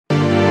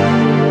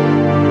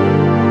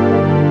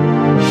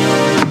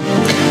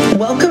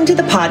Welcome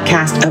to the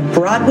podcast of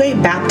Broadway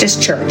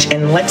Baptist Church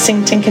in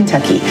Lexington,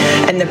 Kentucky,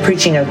 and the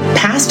preaching of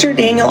Pastor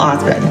Daniel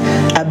Othman,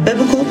 a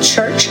biblical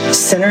church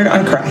centered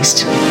on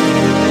Christ.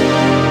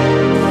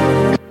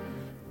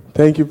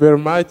 Thank you very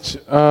much.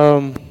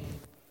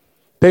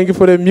 Thank you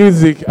for the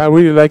music. I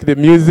really like the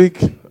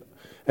music.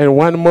 And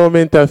one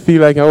moment I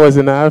feel like I was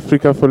in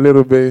Africa for a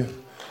little bit.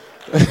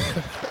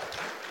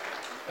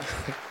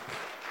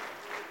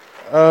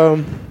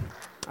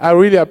 I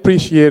really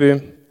appreciate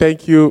it.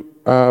 Thank you,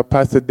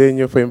 Pastor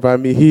Daniel, for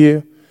inviting me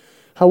here.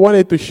 I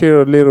wanted to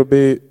share a little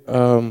bit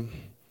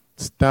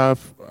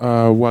stuff,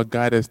 what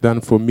God has done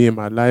for me in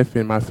my life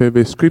and my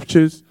favorite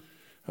scriptures.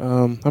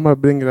 I'm going to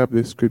bring it up,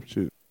 the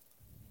scripture.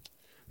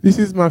 This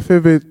is my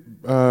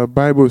favorite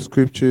Bible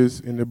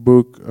scriptures in the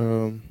book.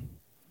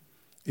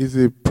 Is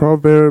a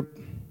Proverb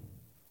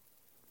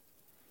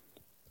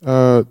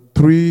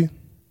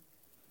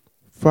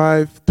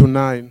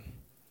 3:5-9.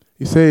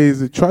 It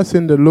says, "Trust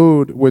in the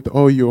Lord with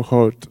all your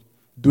heart.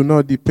 Do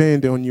not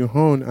depend on your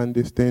own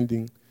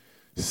understanding.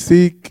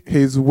 Seek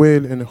his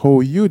will in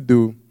all you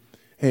do,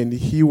 and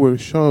he will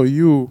show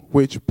you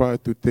which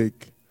path to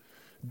take.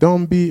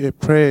 Don't be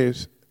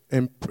impressed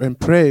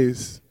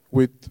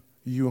with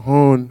your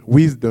own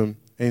wisdom.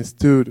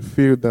 Instead,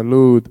 fear the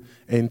Lord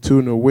and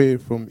turn away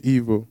from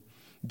evil.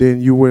 Then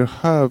you will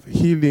have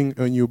healing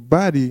on your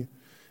body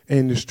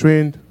and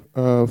strength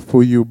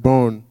for your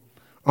bone.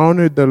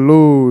 Honor the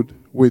Lord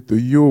with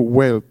your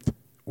wealth,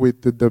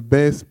 with the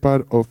best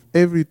part of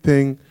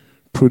everything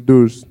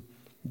produced.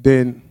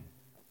 Then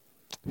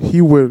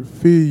he will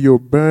fill your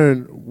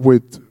barn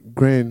with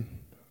grain,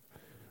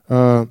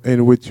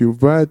 and with your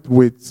vat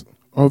with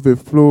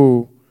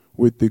overflow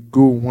with the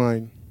good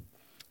wine."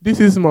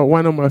 This is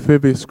one of my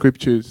favorite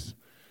scriptures.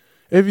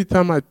 Every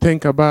time I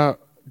think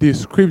about these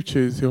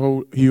scriptures,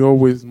 he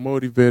always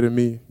motivated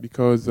me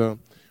because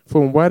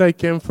from what I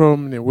came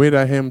from and where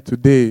I am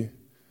today,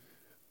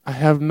 I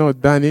have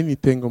not done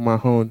anything on my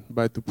own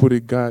but to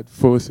put God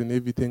first in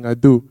everything I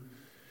do.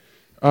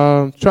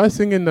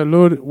 Trusting in the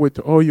Lord with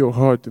all your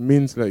heart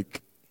means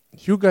like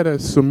you got to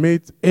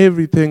submit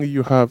everything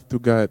you have to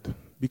God,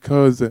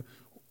 because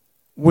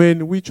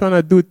when we trying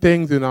to do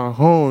things in our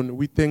own,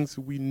 we think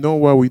we know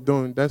what we're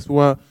doing. That's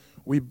why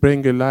we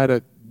bring a lot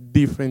of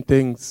different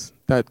things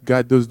that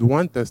God doesn't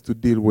want us to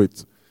deal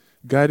with.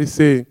 God is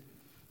saying,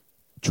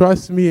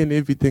 trust me in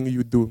everything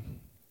you do.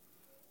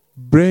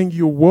 Bring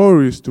your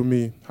worries to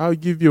me. I'll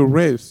give you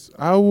rest.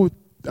 I will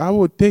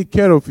take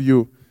care of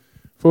you.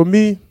 For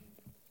me,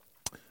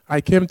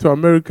 I came to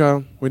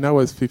America when I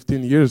was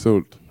 15 years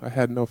old. I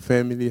had no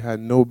family, had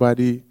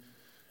nobody.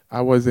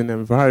 I was in an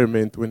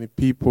environment when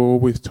people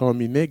always told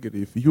me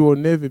negative. You will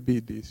never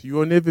be this. You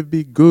will never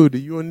be good.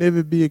 You will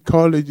never be a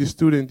college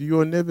student. You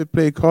will never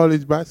play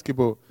college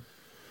basketball.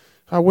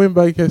 I went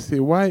back and said,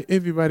 why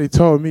everybody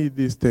told me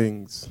these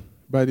things?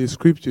 But the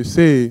scripture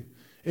say,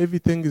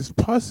 everything is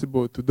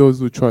possible to those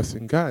who trust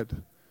in God.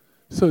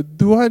 So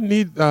do I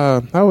need,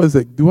 I was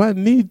like, do I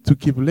need to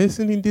keep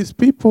listening to these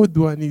people?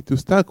 Do I need to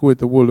stick with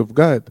the word of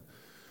God?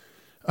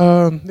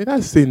 Then I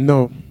say,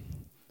 no.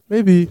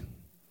 Maybe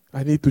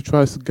I need to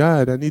trust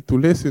God. I need to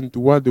listen to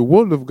what the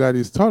word of God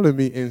is telling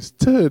me.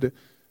 Instead,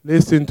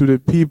 listen to the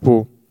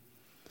people.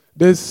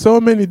 There's so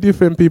many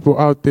different people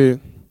out there.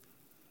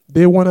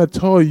 They want to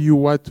tell you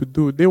what to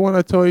do. They want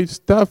to tell you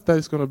stuff that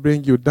is going to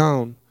bring you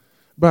down.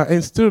 But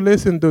instead,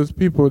 listen to those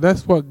people.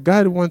 That's what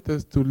God wants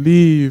us to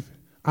live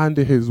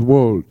under his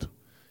word.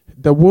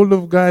 The word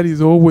of God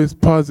is always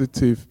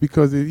positive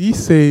because he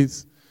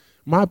says,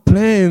 my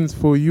plans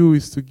for you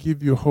is to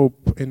give you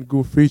hope and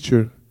good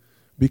future.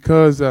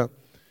 Because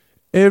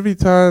every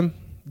time,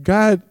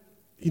 God,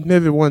 he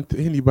never wants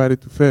anybody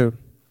to fail.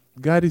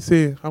 God is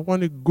saying, I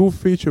want a good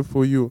future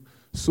for you.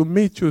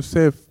 Submit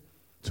yourself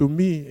to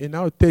me, and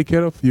I'll take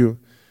care of you.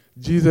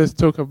 Jesus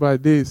talked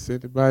about this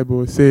in the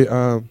Bible. It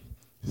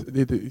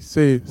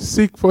say,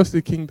 seek first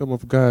the kingdom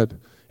of God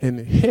and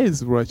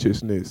his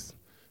righteousness.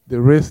 The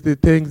rest of the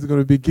things is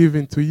going to be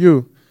given to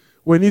you.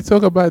 When he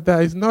talk about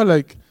that, it's not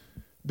like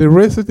the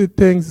rest of the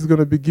things is going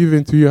to be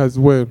given to you as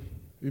well.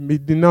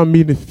 It did not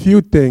mean a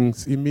few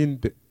things. It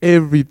means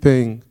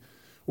everything.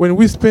 When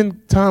we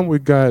spend time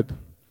with God,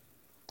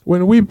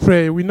 when we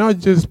pray, we're not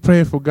just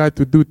praying for God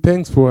to do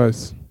things for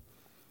us.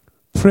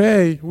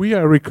 Pray, we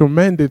are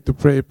recommended to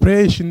pray.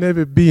 Prayer should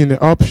never be an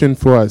option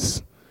for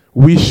us.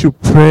 We should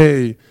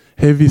pray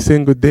every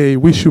single day.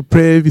 We should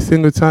pray every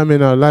single time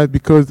in our life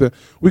because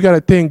we got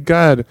to thank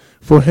God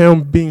for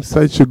him being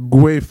such a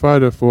great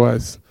father for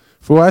us.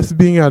 For us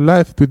being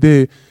alive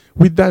today,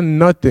 we done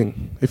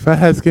nothing. If I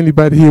ask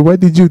anybody here, what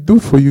did you do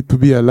for you to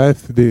be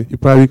alive today? You're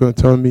probably going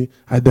to tell me,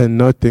 I done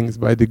nothing. It's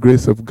by the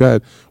grace of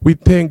God. We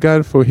thank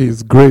God for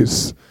his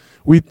grace.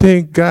 We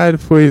thank God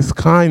for his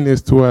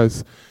kindness to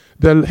us.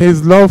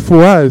 His love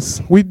for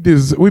us, we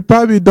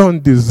probably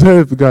don't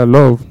deserve God's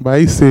love, but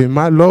he said,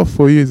 my love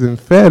for you is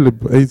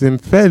infallible, is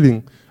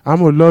unfailing. I'm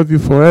going to love you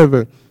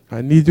forever.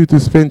 I need you to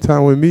spend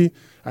time with me.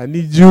 I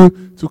need you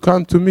to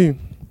come to me.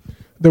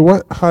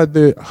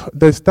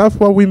 The stuff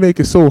what we make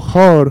it so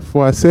hard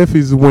for ourselves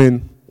is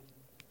when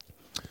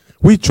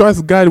We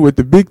trust God with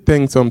the big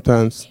things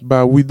sometimes,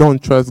 but we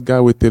don't trust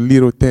God with the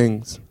little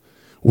things.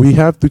 We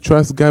have to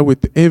trust God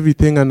with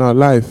everything in our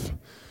life.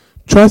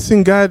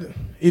 Trusting God,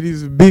 it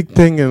is a big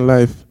thing in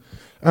life.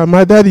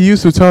 My daddy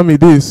used to tell me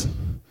this.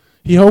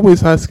 He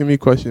always asking me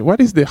questions.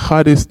 What is the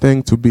hardest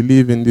thing to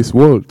believe in this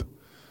world?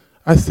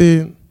 I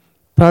say,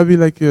 probably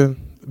like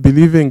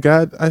believe in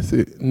God. I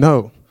say,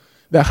 no.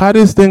 The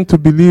hardest thing to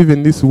believe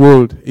in this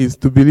world is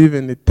to believe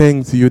in the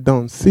things you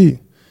don't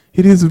see.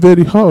 It is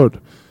very hard.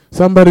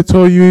 Somebody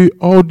told you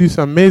all these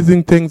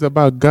amazing things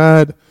about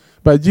God,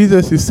 but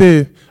Jesus is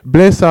saying,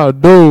 blessed are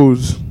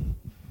those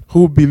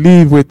who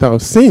believe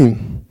without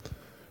seeing.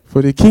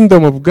 For the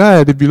kingdom of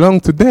God, it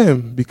belongs to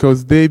them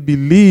because they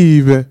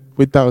believe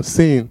without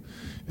seeing.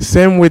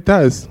 Same with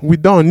us. We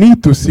don't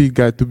need to see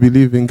God to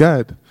believe in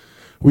God.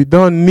 We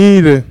don't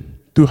need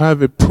to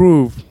have a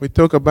proof. We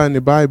talk about in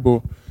the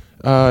Bible,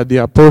 the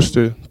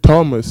apostle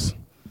Thomas.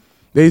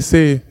 They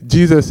say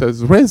Jesus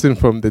has risen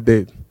from the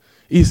dead.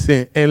 He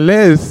said,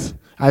 unless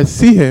I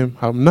see him,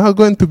 I'm not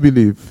going to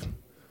believe.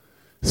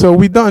 So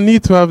we don't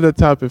need to have that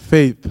type of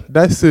faith.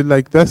 That's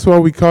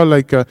what we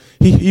call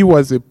he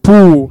was a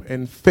poor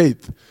in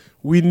faith.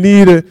 We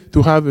need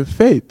to have a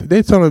faith.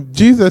 They told him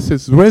Jesus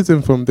is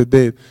risen from the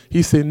dead.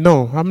 He said,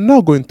 no, I'm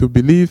not going to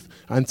believe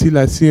until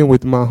I see him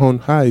with my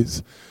own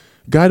eyes.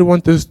 God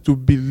wants us to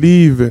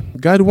believe.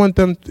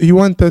 He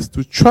wants us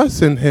to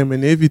trust in him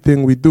in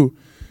everything we do.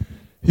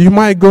 You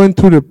might go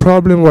into the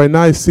problem right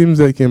now. It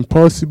seems like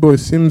impossible. It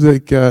seems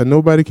like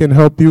nobody can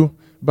help you.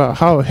 But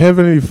how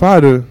Heavenly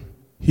Father,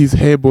 he's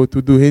able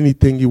to do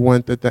anything you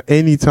want at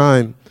any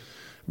time.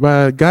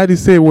 But God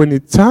is saying, when the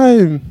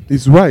time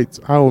is right,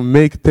 I will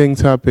make things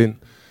happen.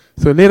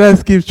 So let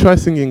us keep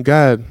trusting in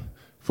God.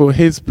 For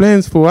his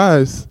plans for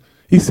us,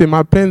 he said,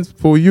 my plans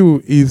for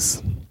you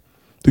is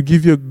to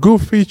give you a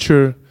good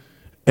future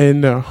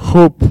and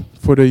hope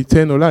for the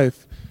eternal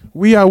life.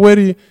 We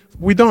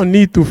don't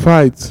need to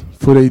fight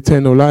for the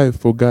eternal life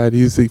for God.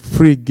 It's a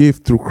free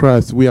gift through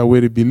Christ. We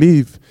already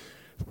believe.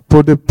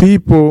 For the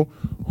people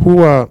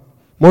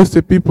most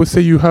of the people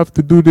say you have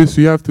to do this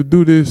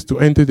to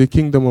enter the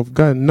kingdom of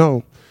God.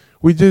 No.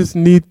 We just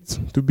need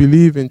to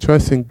believe and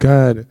trust in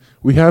God.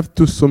 We have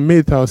to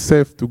submit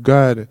ourselves to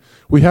God.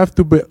 We have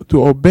to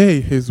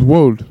obey his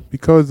word.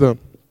 Because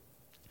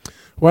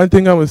one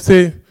thing I would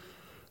say,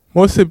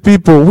 most of the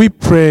people, we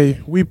pray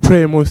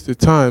most of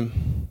the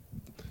time.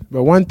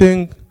 But one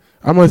thing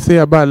I'm going to say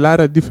about a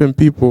lot of different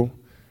people,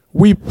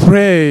 we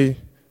pray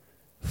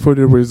for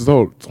the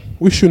result.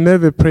 We should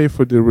never pray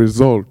for the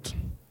result.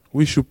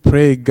 We should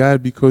pray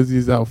God because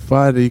he's our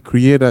Father. He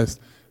created us.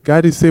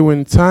 God is saying,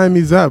 when time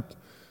is up,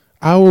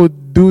 I will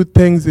do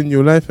things in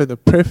your life at the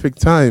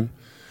perfect time.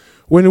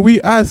 When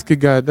we ask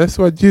God, that's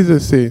what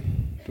Jesus said.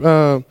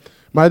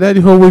 My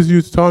daddy always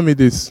used to tell me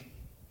this.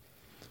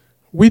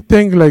 We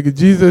think like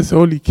Jesus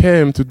only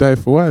came to die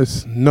for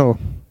us. No.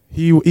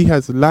 He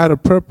has a lot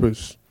of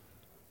purpose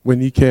when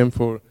he came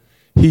to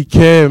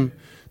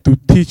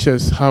teach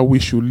us how we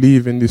should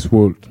live in this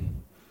world.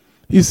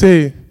 He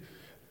said,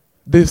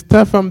 the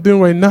stuff I'm doing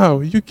right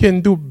now, you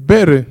can do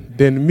better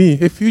than me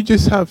if you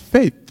just have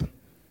faith.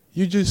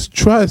 You just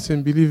trust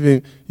and believe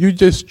in. You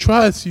just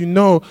trust,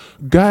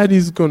 God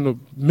is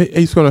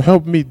he's gonna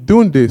help me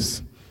doing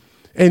this.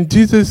 And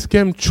Jesus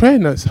came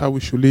train us how we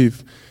should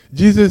live.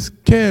 Jesus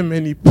came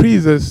and he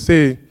pleased us,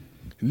 say,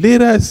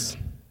 let us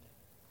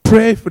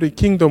pray for the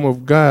kingdom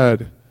of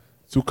God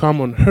to come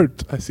on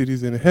earth as it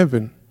is in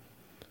heaven.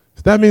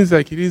 So that means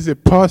it is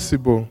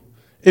possible.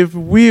 If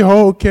we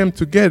all came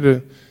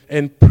together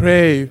and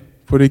pray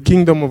for the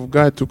kingdom of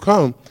God to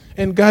come,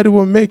 and God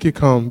will make it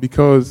come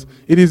because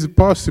it is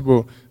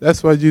possible.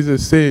 That's what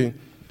Jesus said.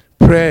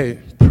 Pray,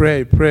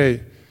 pray,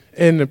 pray.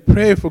 And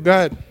pray for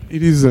God.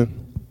 It is,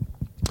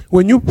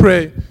 when you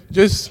pray,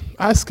 just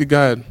ask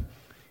God,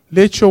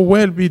 let your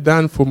will be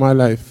done for my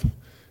life.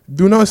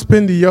 Do not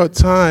spend your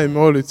time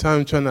all the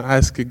time trying to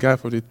ask God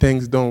for the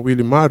things don't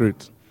really matter.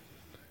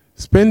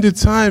 Spend the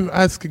time,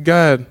 ask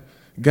God,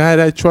 God,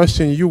 I trust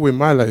in you with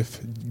my life.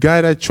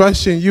 God, I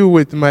trust in you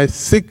with my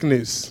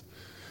sickness.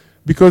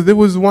 Because there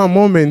was one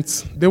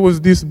moment, there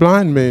was this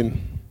blind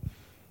man.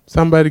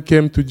 Somebody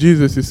came to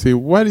Jesus and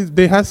said,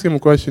 they asked him a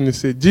question. He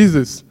said,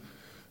 Jesus,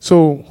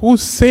 so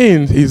whose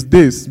sin is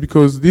this?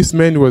 Because this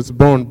man was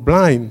born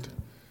blind.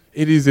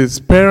 It is his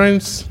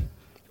parents,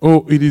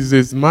 or it is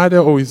his mother,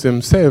 or it's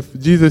himself.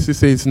 Jesus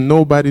says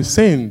nobody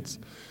sins.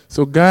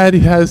 So God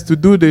has to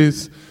do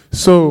this.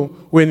 So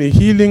when the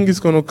healing is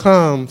going to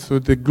come, so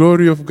the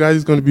glory of God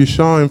is going to be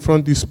shown in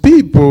front of these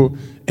people,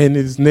 and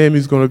his name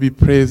is going to be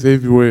praised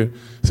everywhere.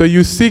 So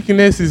your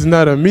sickness is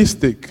not a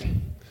mistake.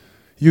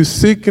 Your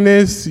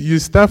sickness, your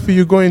stuff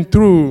you're going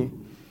through,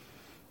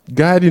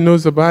 God, he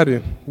knows about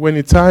it. When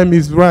the time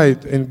is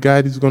right, and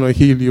God is going to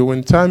heal you.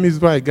 When time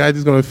is right, God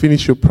is going to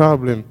finish your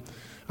problem.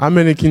 I'm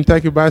in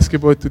Kentucky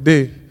basketball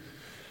today.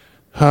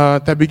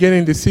 At the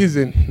beginning of the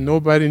season,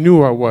 nobody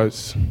knew I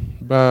was.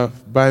 But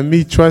by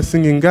me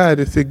trusting in God,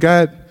 they said,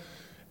 God,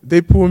 they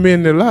put me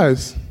in the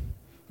lives.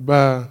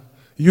 But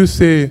you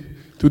say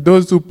to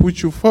those who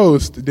put you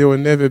first, they will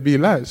never be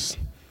last.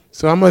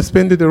 So I'm going to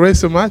spend the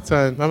rest of my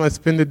time. I'm going to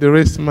spend the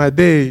rest of my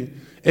day.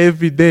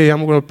 Every day,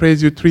 I'm going to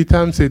praise you 3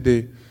 times a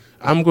day.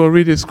 I'm going to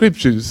read the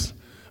scriptures.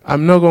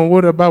 I'm not going to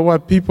worry about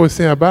what people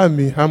say about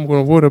me. I'm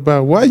going to worry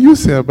about what you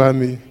say about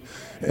me.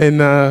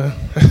 And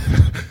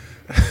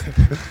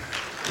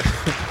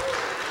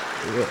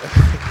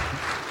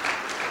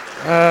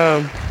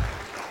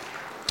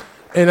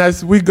and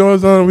as we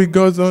goes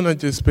on, I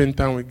just spend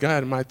time with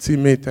God. My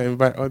teammate, I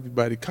invite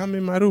everybody, come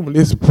in my room.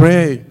 Let's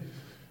pray.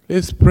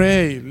 Let's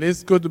pray.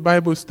 Let's go to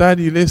Bible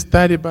study. Let's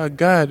study about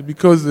God,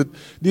 because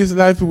this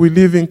life we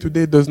live in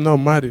today does not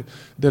matter.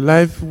 The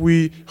life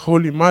we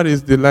wholly matter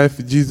is the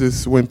life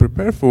Jesus went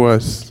prepared for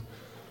us.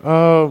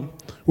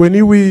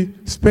 When we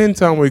spend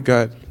time with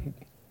God,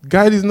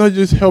 God is not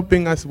just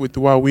helping us with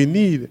what we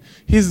need.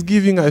 He's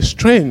giving us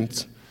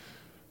strength.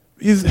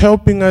 He's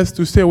helping us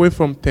to stay away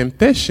from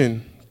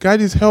temptation. God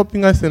is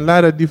helping us in a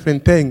lot of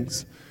different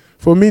things.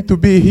 For me to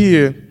be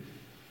here,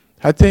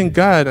 I thank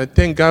God. I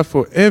thank God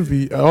for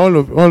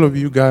all of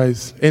you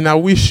guys. And I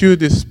wish you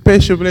the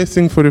special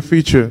blessing for the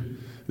future.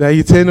 The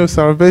eternal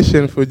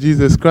salvation for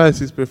Jesus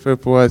Christ is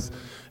prepared for us.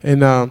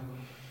 And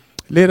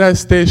let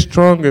us stay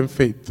strong in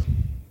faith.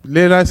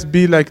 Let us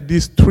be like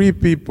these 3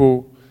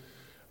 people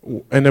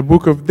in the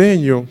book of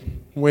Daniel.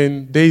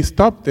 When they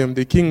stopped them,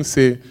 the king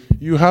said,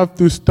 you have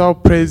to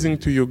stop praising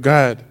to your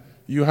God.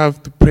 You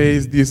have to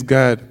praise this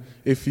God.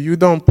 If you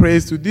don't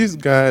praise to this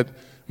God,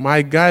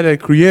 my God I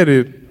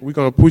created, we're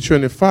going to put you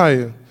in the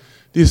fire.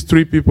 These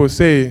 3 people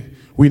say,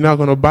 we're not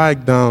going to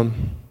back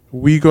down.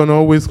 We're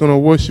always going to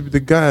worship the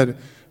God.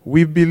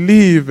 We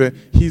believe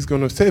he's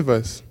going to save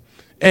us.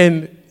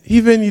 And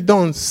even if he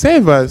don't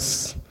save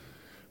us,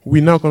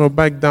 we're not going to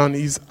back down.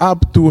 He's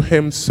up to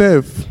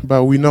himself,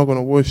 but we're not going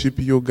to worship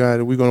your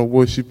God. We're going to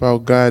worship our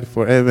God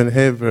forever and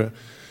ever.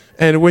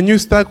 And when you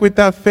stuck with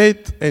that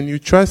faith and you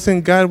trust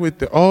in God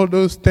with all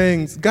those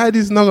things, God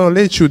is not going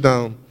to let you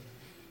down.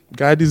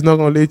 God is not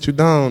going to let you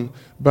down.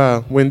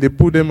 But when they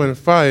put them on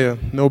fire,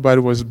 nobody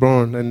was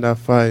burned in that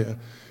fire.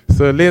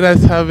 So let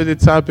us have the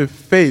type of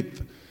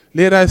faith.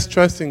 Let us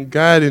trust in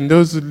God in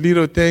those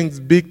little things,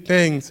 big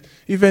things.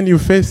 Even you're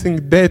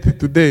facing death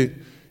today.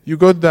 You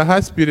go to the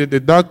hospital, the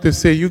doctor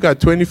say, you got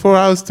 24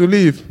 hours to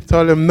live.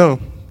 Tell them, no,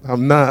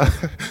 I'm not.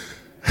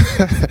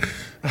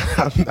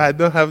 I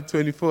don't have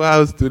 24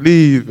 hours to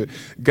live.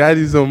 God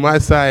is on my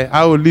side.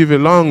 I will live it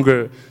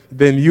longer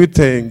than you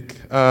think.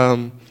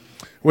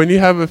 When you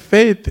have a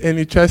faith and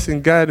you trust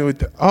in God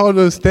with all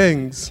those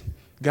things,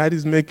 God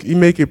He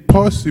make it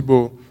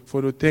possible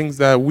for the things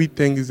that we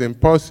think is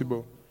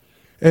impossible.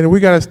 And we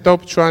got to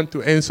stop trying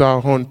to answer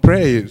our own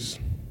prayers.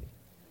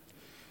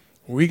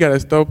 We got to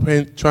stop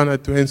trying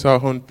to answer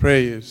our own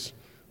prayers.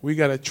 We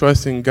got to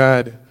trust in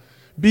God.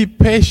 Be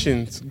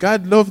patient.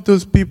 God loves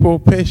those people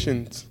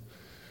patient.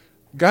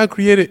 God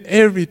created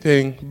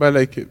everything, but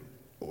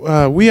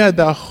we are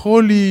the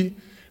holy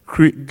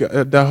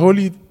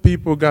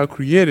people God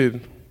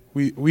created.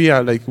 We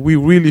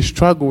really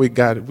struggle with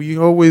God. We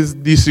always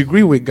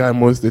disagree with God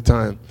most of the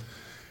time.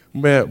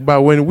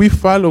 But when we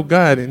follow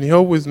God, and he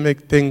always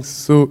makes things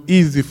so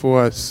easy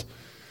for us.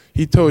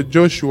 He told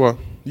Joshua,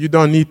 you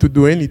don't need to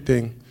do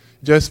anything.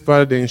 Just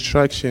follow the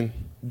instruction.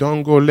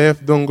 Don't go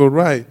left, don't go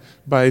right.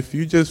 But if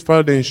you just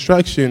follow the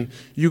instruction,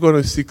 you're going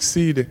to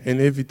succeed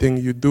in everything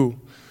you do.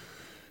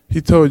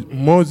 He told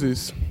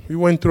Moses, we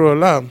went through a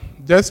lot.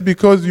 Just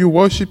because you're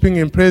worshiping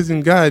and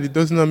praising God, it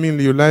does not mean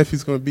your life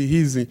is going to be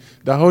easy.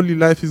 The holy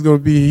life is going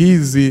to be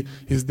easy.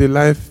 It's the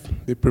life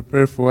they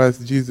prepare for us,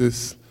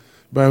 Jesus.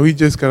 But we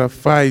just got to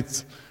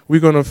fight. We're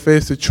going to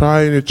face the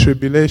trial and the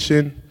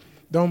tribulation.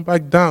 Don't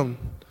back down.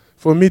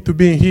 For me to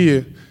be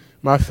here,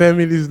 my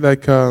family is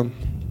like, I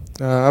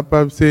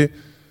probably say,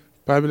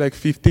 probably like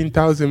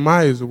 15,000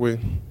 miles away.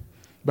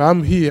 But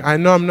I'm here. I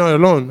know I'm not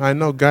alone. I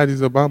know God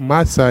is about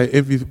my side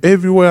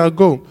everywhere I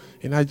go.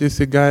 And I just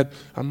say, God,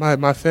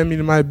 my family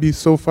might be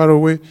so far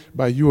away,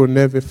 but you are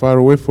never far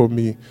away from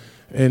me.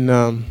 And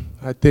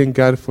I thank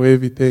God for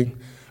everything.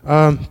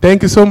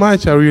 Thank you so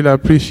much. I really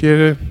appreciate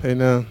it.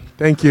 And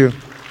thank you.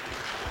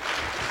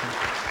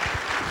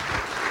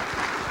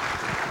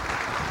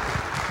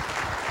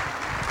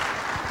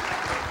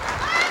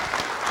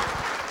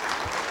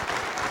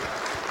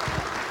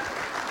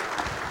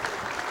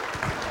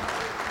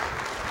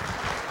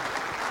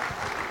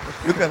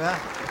 Look at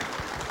that.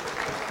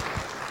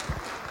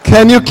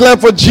 Can you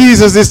clap for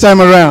Jesus this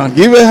time around?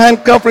 Give a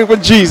hand covering for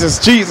Jesus.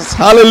 Jesus,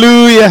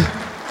 hallelujah.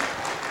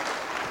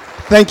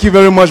 Thank you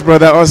very much,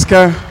 Brother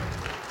Oscar.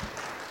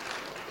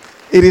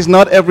 It is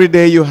not every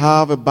day you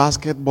have a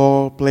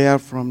basketball player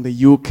from the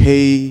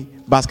UK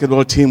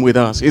basketball team with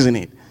us, isn't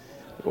it?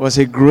 It was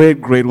a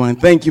great, great one.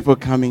 Thank you for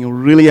coming. I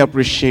really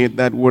appreciate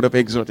that word of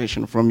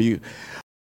exhortation from you.